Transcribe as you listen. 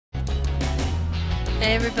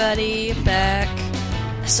Hey everybody, I'm back.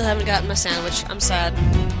 I still haven't gotten my sandwich. I'm sad.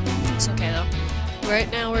 It's okay though.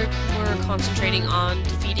 Right now we're concentrating on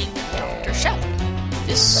defeating Dr. Shemp.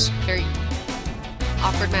 This very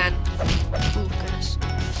awkward man. Ooh, goodness.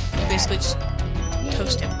 You basically just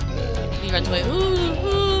toast him. He runs away. Ooh,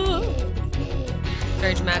 ooh.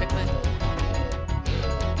 Very dramatically.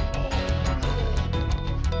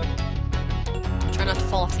 Try not to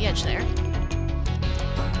fall off the edge there.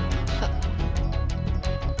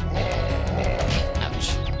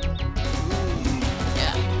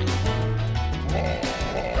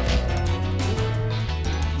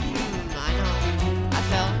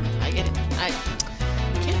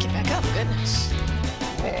 Goodness.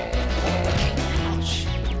 Ouch.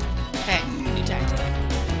 Okay, new tactic.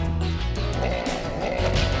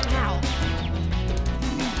 Ow.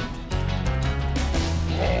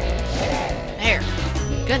 There.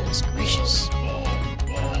 Goodness gracious.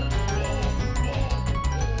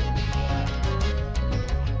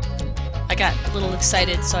 I got a little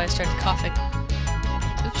excited, so I started coughing.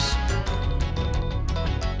 Oops.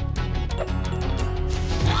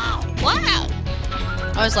 Wow! Wow!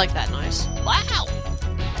 I always like that noise. Wow!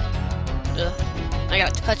 Ugh. I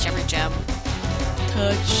gotta touch every gem.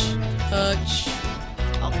 Touch. Touch.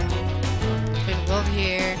 Okay. We can go over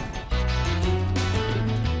here.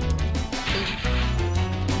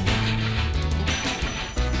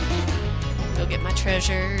 Go get my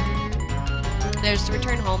treasure. There's the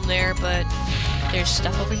return home there, but there's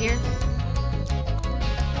stuff over here.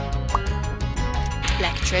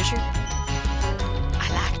 Like treasure. I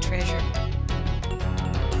like treasure.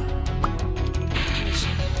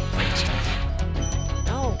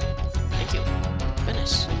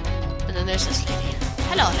 And then there's this lady.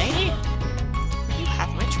 Hello, lady. You have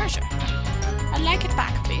my treasure. I'd like it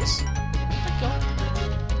back, please. Let go.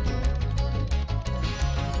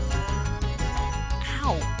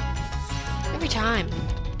 Ow. Every time.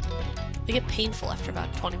 They get painful after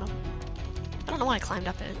about 20 minutes. I don't know why I climbed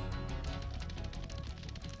up it.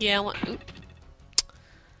 Yeah, I want...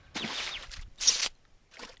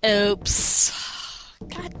 Oops.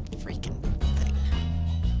 God freaking thing.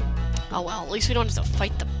 Oh well, at least we don't have to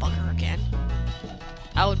fight the bugger again.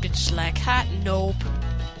 I would be just like, ha, nope.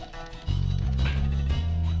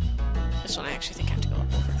 This one I actually think I have to go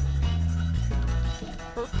up over.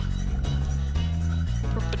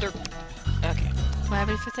 Herp. Okay. Do I have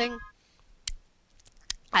anything?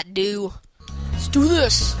 I do. Let's do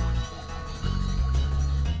this!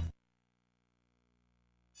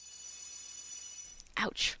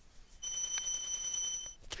 Ouch.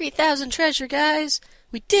 3,000 treasure, guys!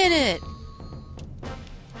 We did it!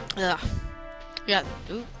 Ugh. We got...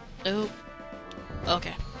 Ooh.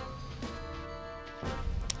 Okay.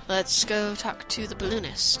 Let's go talk to the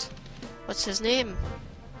balloonist. What's his name?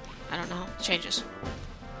 I don't know. It changes.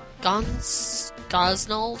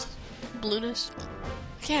 Gosnold? Balloonist?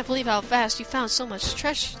 I can't believe how fast you found so much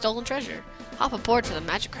stolen treasure. Hop aboard for the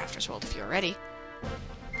Magic Crafters world if you're ready.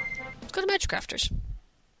 Let's go to Magic Crafters.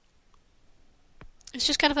 It's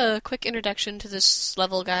just kind of a quick introduction to this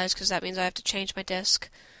level, guys, because that means I have to change my disc.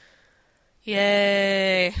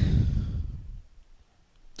 Yay!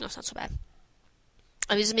 No, it's not so bad.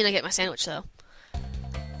 It doesn't mean I get my sandwich, though.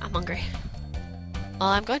 I'm hungry. Well,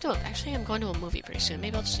 I'm going to a movie pretty soon.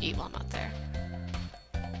 Maybe I'll just eat while I'm out there.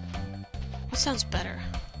 What sounds better?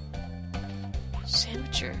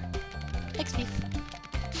 Sandwich or egg thief?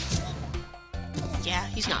 Yeah,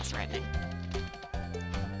 he's not threatening.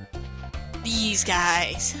 These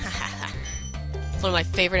guys. One of my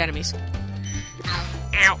favorite enemies.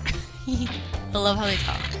 Ow. I love how they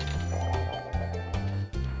talk.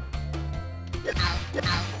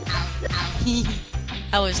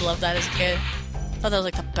 I always loved that as a kid. Thought that was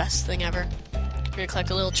like the best thing ever. We're gonna collect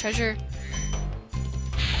a little treasure.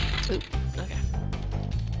 Ooh, okay.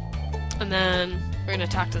 And then we're gonna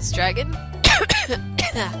talk to this dragon.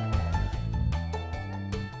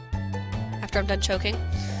 After I'm done choking.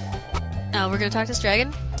 We're gonna talk to this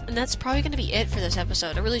dragon, and that's probably gonna be it for this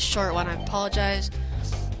episode. A really short one, I apologize.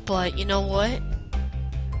 But you know what?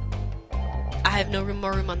 I have no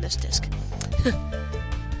more room on this disc. Here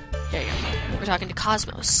you go. We're talking to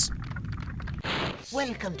Cosmos.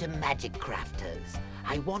 Welcome to Magic Crafters.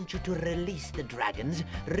 I want you to release the dragons,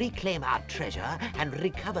 reclaim our treasure, and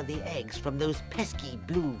recover the eggs from those pesky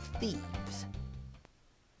blue thieves.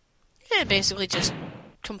 Yeah, basically just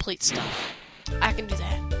complete stuff. I can do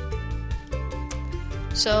that.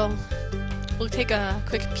 So, we'll take a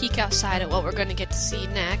quick peek outside at what we're going to get to see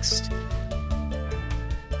next.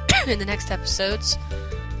 In the next episodes.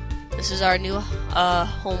 This is our new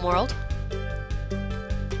home world.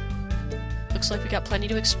 Looks like we got plenty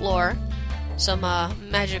to explore. some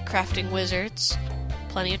magic crafting wizards,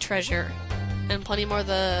 plenty of treasure, and plenty more of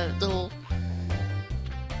the little,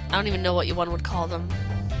 I don't even know what one would call them.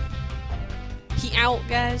 He out,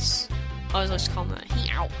 guys. I always like to call them that.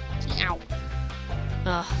 He out. He out.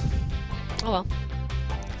 Oh well.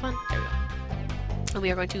 Come on, there we go. And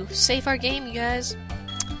we are going to save our game, you guys.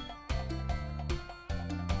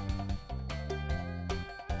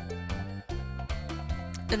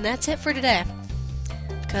 And that's it for today.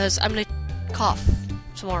 Because I'm gonna cough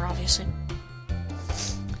some more, obviously.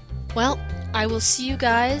 Well, I will see you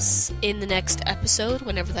guys in the next episode,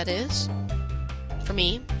 whenever that is. For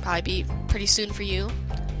me, probably be pretty soon for you.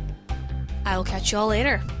 I will catch you all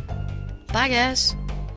later. Bye, guys.